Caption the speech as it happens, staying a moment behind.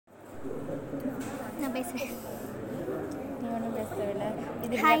நான் பேசுகிறேன். நீ ஒன்றும் பேசவில்லை.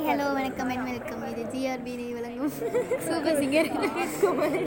 இது ஹாய், ஹலோ, வணக்கம் அண்ட் வெல்கம். இது ஜிஆர்பி வழங்கும் சூப்பர் சிங்கர்.